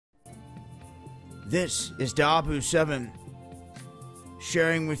This is Dabu 7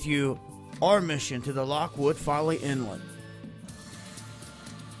 sharing with you our mission to the Lockwood Folly Inlet.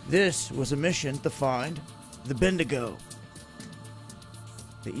 This was a mission to find the BENDIGO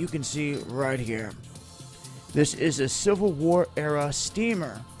that you can see right here. This is a Civil War era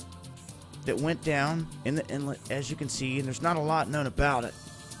steamer that went down in the inlet, as you can see, and there's not a lot known about it.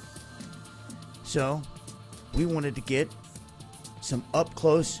 So we wanted to get some up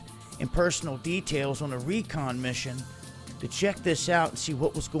close and personal details on a recon mission to check this out and see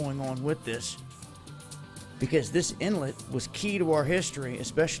what was going on with this, because this inlet was key to our history,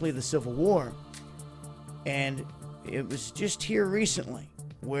 especially the Civil War. And it was just here recently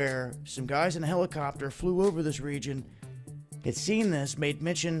where some guys in a helicopter flew over this region, had seen this, made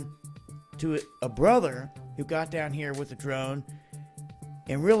mention to a brother who got down here with a drone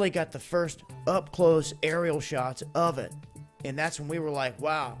and really got the first up close aerial shots of it. And that's when we were like,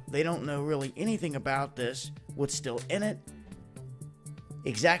 wow, they don't know really anything about this, what's still in it,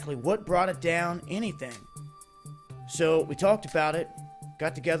 exactly what brought it down, anything. So we talked about it,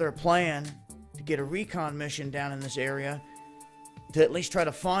 got together a plan to get a recon mission down in this area to at least try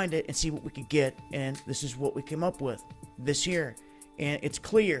to find it and see what we could get. And this is what we came up with this year. And it's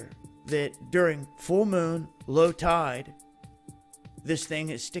clear that during full moon, low tide, this thing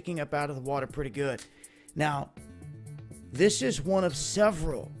is sticking up out of the water pretty good. Now, this is one of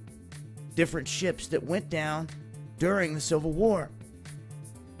several different ships that went down during the Civil War.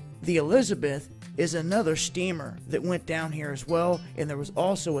 The Elizabeth is another steamer that went down here as well, and there was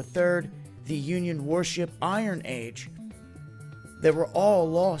also a third, the Union warship Iron Age, that were all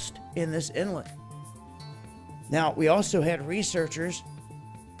lost in this inlet. Now, we also had researchers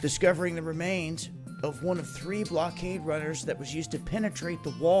discovering the remains of one of 3 blockade runners that was used to penetrate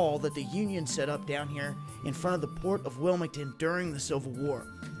the wall that the Union set up down here in front of the port of Wilmington during the Civil War.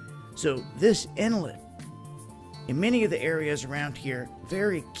 So this inlet, in many of the areas around here,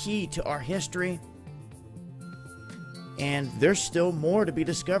 very key to our history, and there's still more to be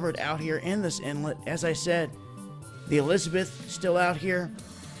discovered out here in this inlet. As I said, the Elizabeth still out here,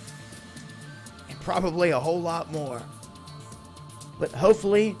 and probably a whole lot more. But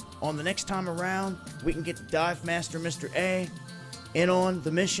hopefully, on the next time around, we can get the Dive Master Mr. A in on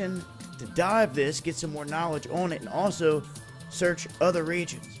the mission to dive this, get some more knowledge on it, and also search other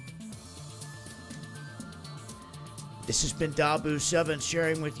regions. This has been Dabu 7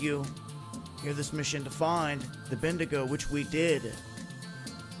 sharing with you here this mission to find the BENDIGO, which we did.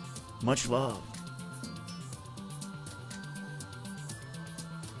 Much love.